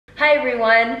Hi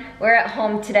everyone, we're at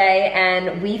home today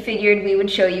and we figured we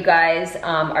would show you guys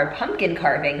our pumpkin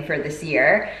carving for this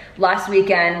year. Last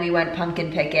weekend we went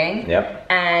pumpkin picking. Yep.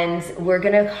 And we're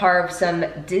gonna carve some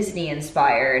Disney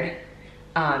inspired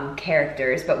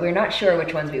characters, but we're not sure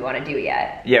which ones we want to do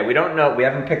yet. Yeah, we don't know. We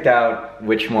haven't picked out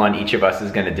which one each of us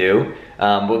is gonna do.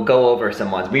 We'll go over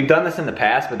some ones. We've done this in the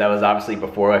past, but that was obviously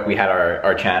before like we had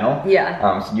our channel.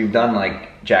 Yeah. So you've done like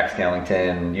Jack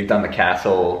Skellington, you've done the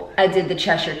castle. I did the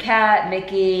Cheshire Cat,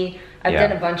 Mickey. I've Yeah.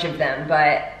 done a bunch of them,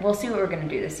 but we'll see what we're gonna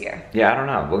do this year. Yeah, I don't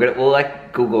know. We'll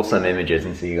like Google some images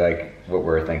and see like what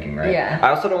we're thinking, right? Yeah. I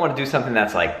also don't want to do something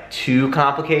that's like too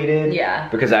complicated. Yeah.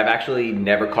 Because I've actually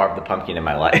never carved the pumpkin in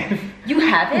my life. You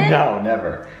haven't? No,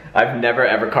 never. I've never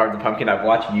ever carved the pumpkin. I've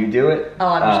watched you do it. Oh,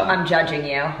 I'm judging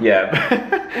you.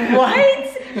 Yeah.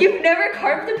 What? You've never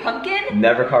carved the pumpkin?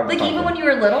 Never carved the Like pumpkin. even when you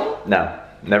were little? No.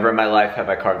 Never in my life have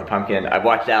I carved the pumpkin. I've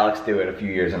watched Alex do it a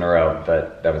few years in a row,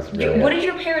 but that was really What it. did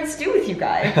your parents do with you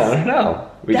guys? I don't know.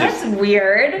 That's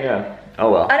weird. Yeah. Oh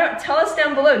well. Tell us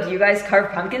down below, do you guys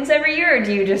carve pumpkins every year or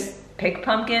do you just pick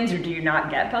pumpkins or do you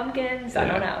not get pumpkins? I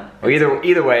don't know. Well,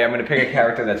 either way, I'm gonna pick a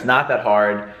character that's not that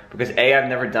hard because A, I've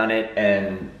never done it,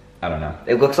 and I don't know.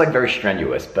 It looks like very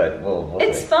strenuous, but we'll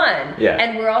It's see. fun. Yeah.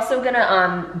 And we're also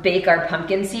gonna bake our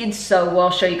pumpkin seeds, so we'll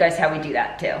show you guys how we do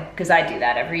that too. Because I do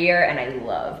that every year and I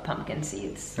love pumpkin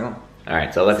seeds. Oh. All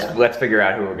right, so let's figure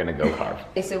out who we're gonna go carve.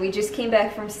 Okay, so we just came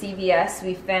back from CVS.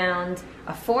 We found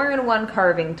a 4-in-1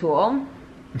 carving tool.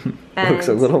 Looks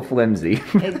a little flimsy.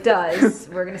 It does.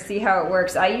 We're gonna see how it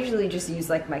works. I usually just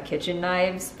use like my kitchen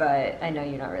knives, but I know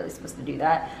you're not really supposed to do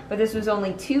that. But this was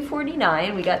only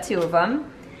 $2.49. We got 2 of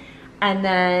them. And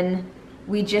then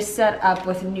we just set up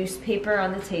with newspaper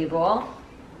on the table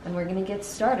and we're gonna get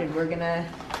started. We're gonna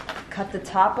cut the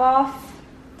top off,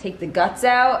 take the guts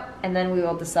out, and then we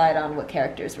will decide on what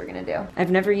characters we're gonna do.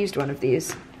 I've never used one of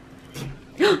these.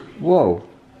 Whoa.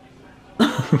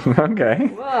 Okay.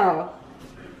 Whoa.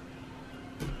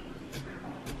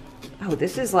 Oh,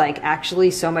 this is like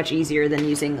actually so much easier than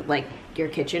using like your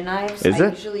kitchen knives. Is I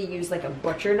it? usually use like a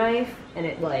butcher knife and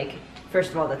it like,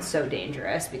 first of all, that's so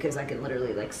dangerous because I can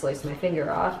literally like slice my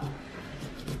finger off.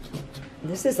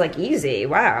 This is like easy,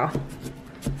 wow.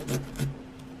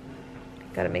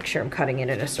 Gotta make sure I'm cutting it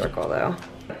in a circle though.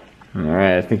 All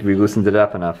right, I think we loosened it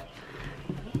up enough.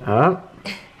 Up.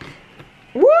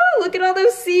 Woo, look at all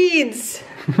those seeds.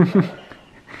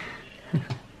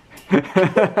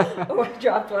 Oh, I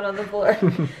dropped one on the floor.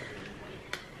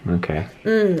 Okay.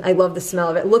 I love the smell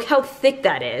of it. Look how thick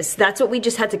that is. That's what we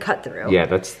just had to cut through. Yeah,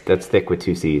 that's thick with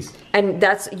 2 C's. And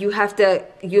that's, you have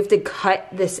to cut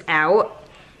this out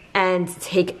and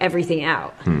take everything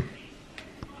out.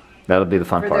 That'll be the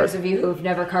fun For part. those of you who've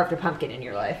never carved a pumpkin in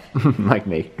your life. Like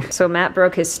me. So Matt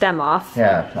broke his stem off.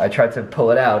 Yeah, I tried to pull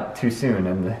it out too soon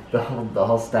and the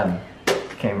whole stem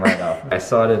came right off. I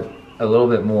sawed it a little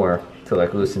bit more to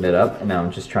like loosen it up, and now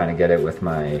I'm just trying to get it with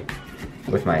my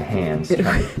hands.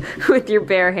 With your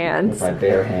bare hands. With my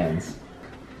bare hands.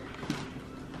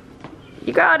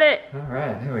 You got it. All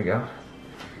right, here we go.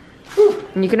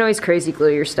 And you can always crazy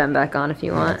glue your stem back on if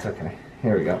you want. That's okay.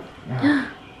 Here we go.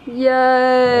 Yay!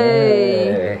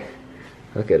 Hey,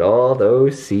 look at all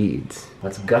those seeds.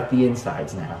 Let's gut the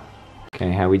insides now.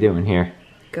 Okay, how we doing here?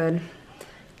 Good.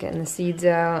 Getting the seeds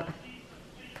out.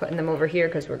 Putting them over here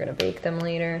because we're gonna bake them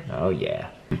later. Oh yeah.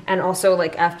 And also,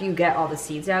 like, after you get all the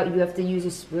seeds out, you have to use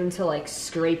a spoon to like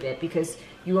scrape it because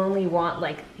you only want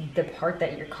like the part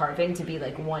that you're carving to be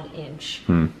like 1 inch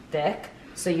thick.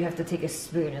 So you have to take a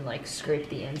spoon and like scrape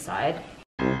the inside.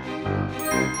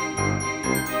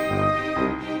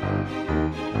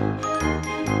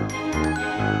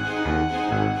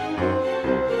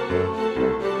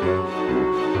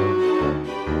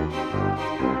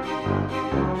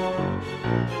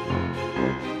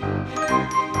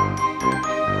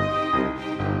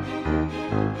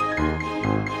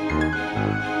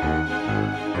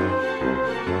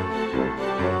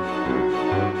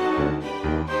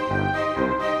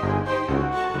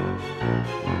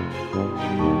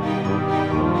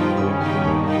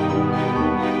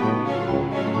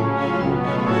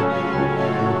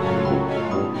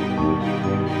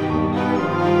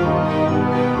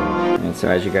 So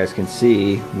as you guys can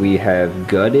see, we have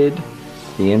gutted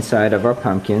the inside of our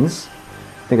pumpkins.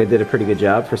 I think I did a pretty good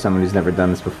job for someone who's never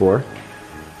done this before.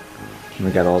 And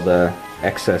we got all the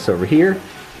excess over here.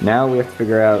 Now we have to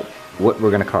figure out what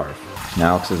we're gonna carve.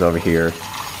 Now Alex is over here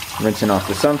rinsing off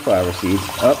the sunflower seeds.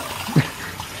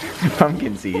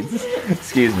 Pumpkin seeds,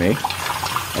 excuse me.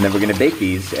 And then we're gonna bake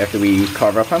these after we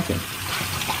carve our pumpkin.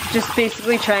 Just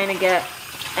basically trying to get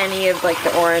any of like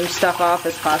the orange stuff off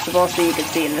as possible so you can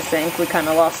see in the sink. We kind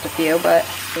of lost a few, but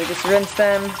we just rinse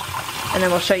them and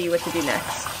then we'll show you what to do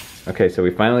next. Okay, so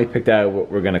we finally picked out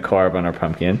what we're gonna carve on our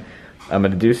pumpkin. I'm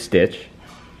gonna do Stitch,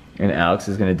 and Alex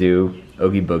is gonna do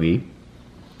Oogie Boogie.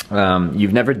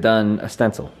 You've never done a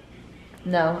stencil.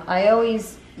 No, I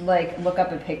always like look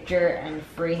up a picture and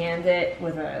freehand it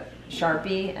with a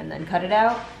Sharpie and then cut it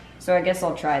out. So I guess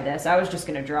I'll try this. I was just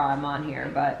gonna draw him on here,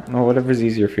 but... Well, whatever's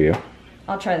easier for you.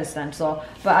 I'll try the stencil.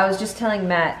 But I was just telling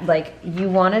Matt, like, you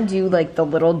wanna do like the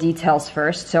little details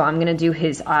first. So I'm gonna do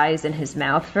his eyes and his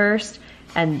mouth first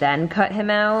and then cut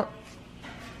him out.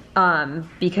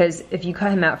 Because if you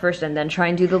cut him out first and then try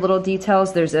and do the little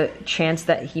details, there's a chance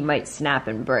that he might snap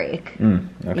and break. Okay.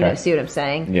 You know, see what I'm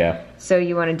saying? Yeah. So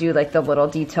you wanna do like the little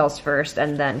details first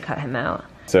and then cut him out.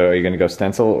 So are you gonna go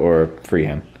stencil or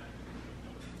freehand?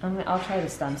 I'll try the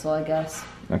stencil, I guess.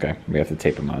 Okay, we have to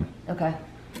tape them on. Okay.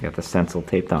 We got the stencil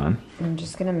taped on. I'm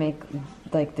just gonna make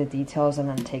like the details and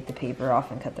then take the paper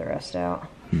off and cut the rest out.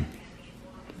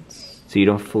 So you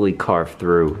don't fully carve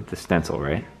through the stencil,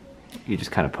 right? You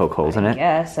just kind of poke holes in it?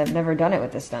 Yes, I've never done it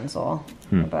with the stencil,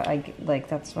 but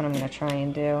that's what I'm gonna try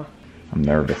and do. I'm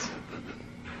nervous.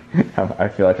 I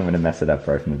feel like I'm gonna mess it up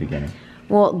right from the beginning.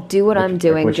 Well, do what I'm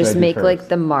doing. Just make like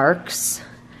the marks.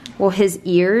 Well, his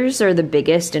ears are the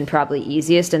biggest and probably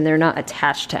easiest, and they're not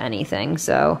attached to anything,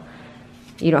 so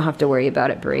you don't have to worry about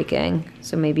it breaking.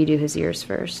 So maybe do his ears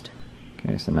first.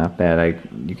 Okay, so not bad.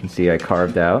 You can see I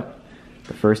carved out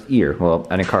the first ear. Well,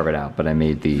 I didn't carve it out, but I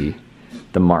made the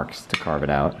marks to carve it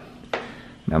out.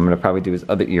 Now I'm gonna probably do his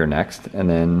other ear next, and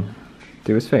then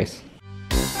do his face.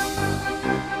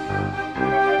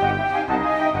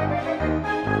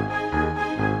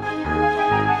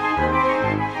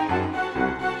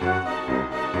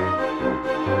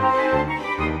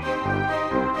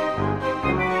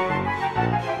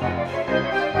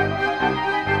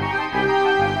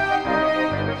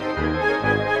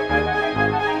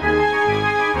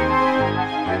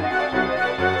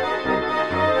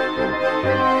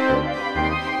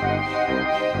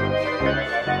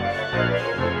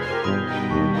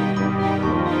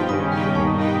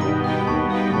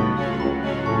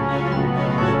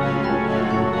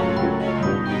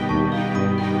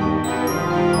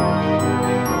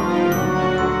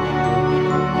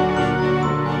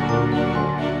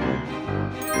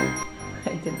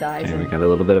 Okay, we got a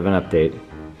little bit of an update.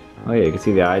 Oh yeah, you can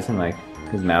see the eyes and like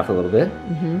his mouth a little bit.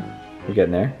 We're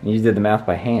getting there. You did the mouth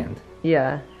by hand.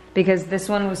 Yeah, because this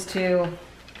one was too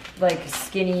like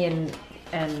skinny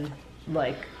and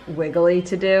like wiggly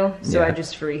to do, so I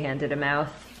just freehanded a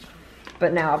mouth.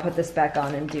 But now I'll put this back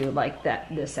on and do like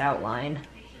this outline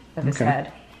of his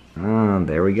head. Oh,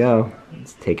 there we go.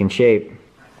 It's taking shape.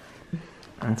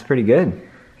 That's pretty good.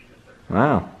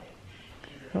 Wow.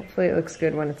 Hopefully it looks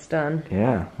good when it's done.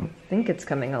 Yeah. I think it's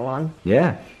coming along.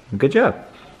 Yeah. Good job.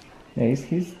 Yeah,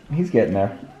 he's getting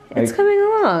there. It's coming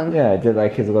along. Yeah, I did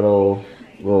like his little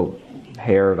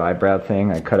hair of eyebrow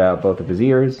thing. I cut out both of his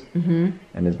ears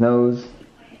and his nose.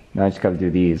 Now I just got to do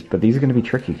these, but these are going to be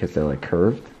tricky because they're like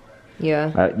curved.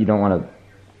 Yeah. You don't want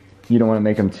to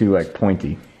make them too like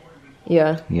pointy.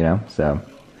 Yeah. You know, so.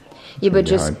 Yeah, but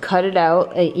just cut it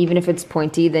out. Even if it's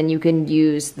pointy, then you can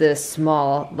use the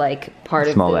small like part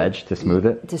of small edge to smooth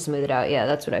it. To smooth it out. Yeah,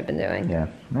 that's what I've been doing. Yeah.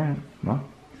 All right. Well,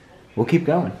 we'll keep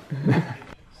going.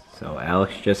 So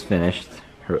Alex just finished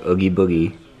her Oogie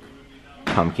Boogie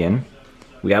pumpkin.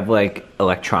 We have like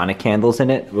electronic candles in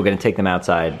it. We're gonna take them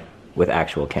outside with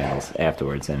actual candles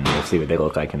afterwards, and we'll see what they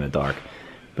look like in the dark.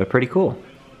 But pretty cool.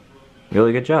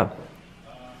 Really good job.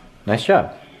 Nice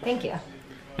job. Thank you.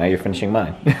 Now you're finishing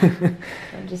mine.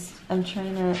 I'm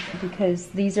trying to, because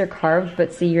these are carved,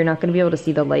 but see, you're not going to be able to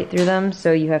see the light through them,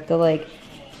 so you have to like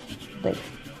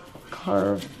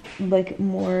carve like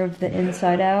more of the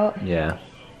inside out. Yeah.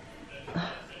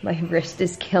 My wrist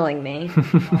is killing me.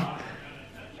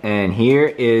 And here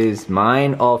is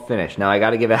mine all finished. Now I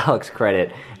got to give Alex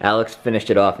credit. Alex finished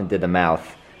it off and did the mouth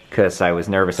because I was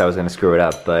nervous I was going to screw it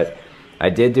up, but I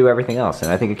did do everything else,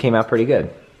 and I think it came out pretty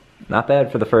good. Not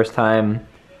bad for the first time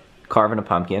carving a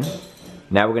pumpkin.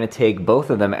 Now we're gonna take both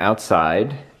of them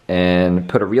outside and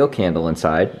put a real candle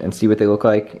inside and see what they look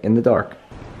like in the dark.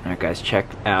 All right guys, check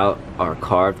out our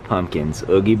carved pumpkins,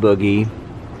 Oogie Boogie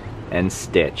and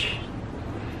Stitch.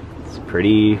 It's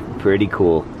pretty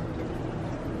cool.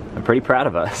 I'm pretty proud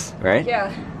of us, right?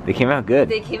 Yeah. They came out good.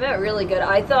 They came out really good.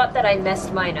 I thought that I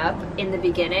messed mine up in the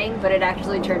beginning, but it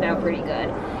actually turned out pretty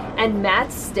good. And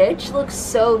Matt's Stitch looks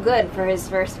so good for his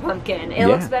first pumpkin. It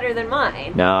looks better than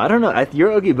mine. No, I don't know.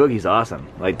 Your Oogie Boogie's awesome.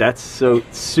 Like, that's so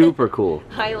super cool.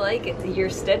 I like your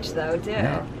Stitch though, too.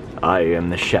 Yeah. I am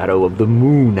the shadow of the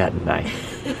moon at night.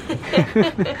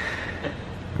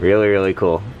 Really, really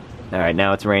cool. All right,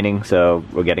 now it's raining, so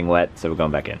we're getting wet, so we're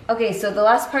going back in. Okay, so the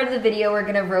last part of the video, we're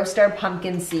gonna roast our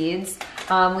pumpkin seeds.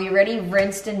 We already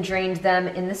rinsed and drained them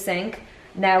in the sink.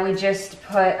 Now we just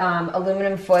put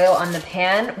aluminum foil on the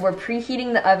pan. We're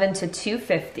preheating the oven to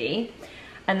 250.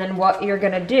 And then what you're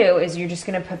gonna do is you're just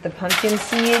gonna put the pumpkin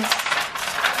seeds,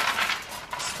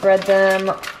 spread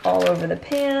them all over the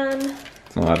pan.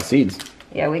 That's a lot of seeds.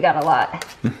 Yeah, we got a lot,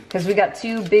 because we got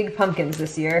 2 big pumpkins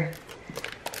this year.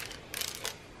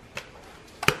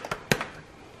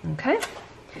 Okay.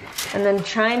 And then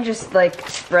try and just like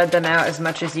spread them out as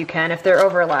much as you can. If they're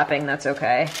overlapping, that's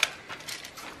okay.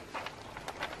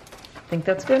 Think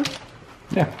that's good?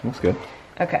 Yeah, looks good.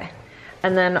 Okay.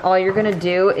 And then all you're gonna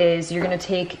do is you're gonna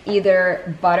take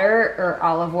either butter or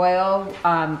olive oil.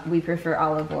 We prefer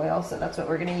olive oil, so that's what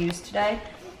we're gonna use today.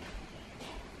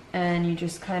 And you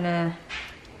just I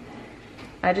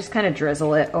just kind of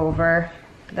drizzle it over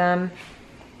them.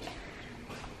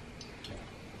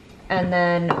 And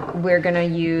then we're gonna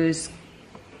use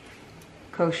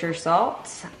kosher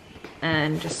salt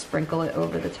and just sprinkle it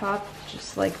over the top,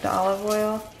 just like the olive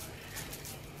oil.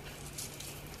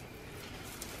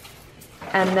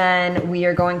 And then we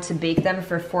are going to bake them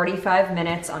for 45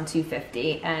 minutes on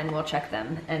 250, and we'll check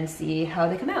them and see how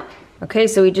they come out. Okay,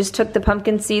 so we just took the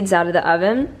pumpkin seeds out of the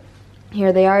oven.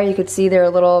 Here they are. You could see they're a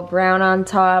little brown on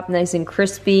top, nice and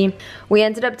crispy. We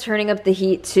ended up turning up the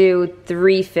heat to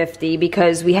 350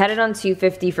 because we had it on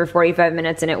 250 for 45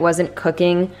 minutes and it wasn't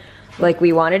cooking like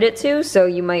we wanted it to, so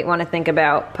you might want to think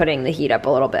about putting the heat up a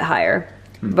little bit higher.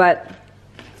 But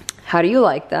how do you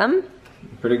like them?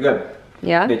 Pretty good.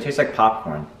 Yeah? They taste like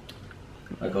popcorn.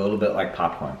 Like a little bit like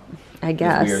popcorn. I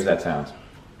guess. As weird as that sounds.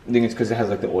 I think it's because it has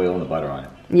like the oil and the butter on it.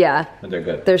 Yeah. But they're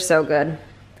good. They're so good.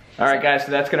 Alright guys,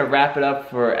 so that's going to wrap it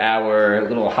up for our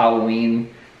little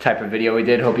Halloween type of video we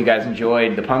did. Hope you guys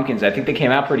enjoyed the pumpkins. I think they came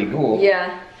out pretty cool.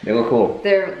 Yeah. They look cool.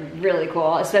 They're really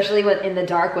cool, especially in the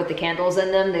dark with the candles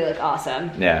in them. They look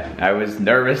awesome. Yeah, I was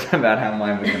nervous about how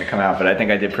mine was going to come out, but I think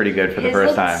I did pretty good for the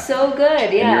first time. So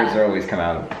good, yeah. And yours always come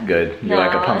out good. You're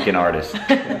like a pumpkin artist.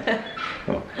 Yeah.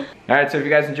 Cool. Alright, so if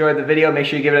you guys enjoyed the video, make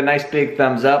sure you give it a nice big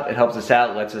thumbs up. It helps us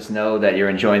out, lets us know that you're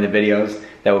enjoying the videos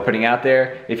that we're putting out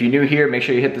there. If you're new here, make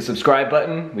sure you hit the subscribe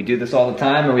button. We do this all the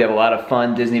time, and we have a lot of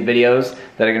fun Disney videos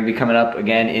that are going to be coming up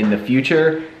again in the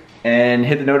future. And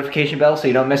hit the notification bell so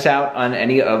you don't miss out on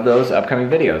any of those upcoming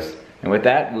videos. And with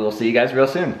that, we'll see you guys real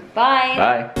soon.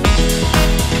 Bye.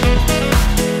 Bye.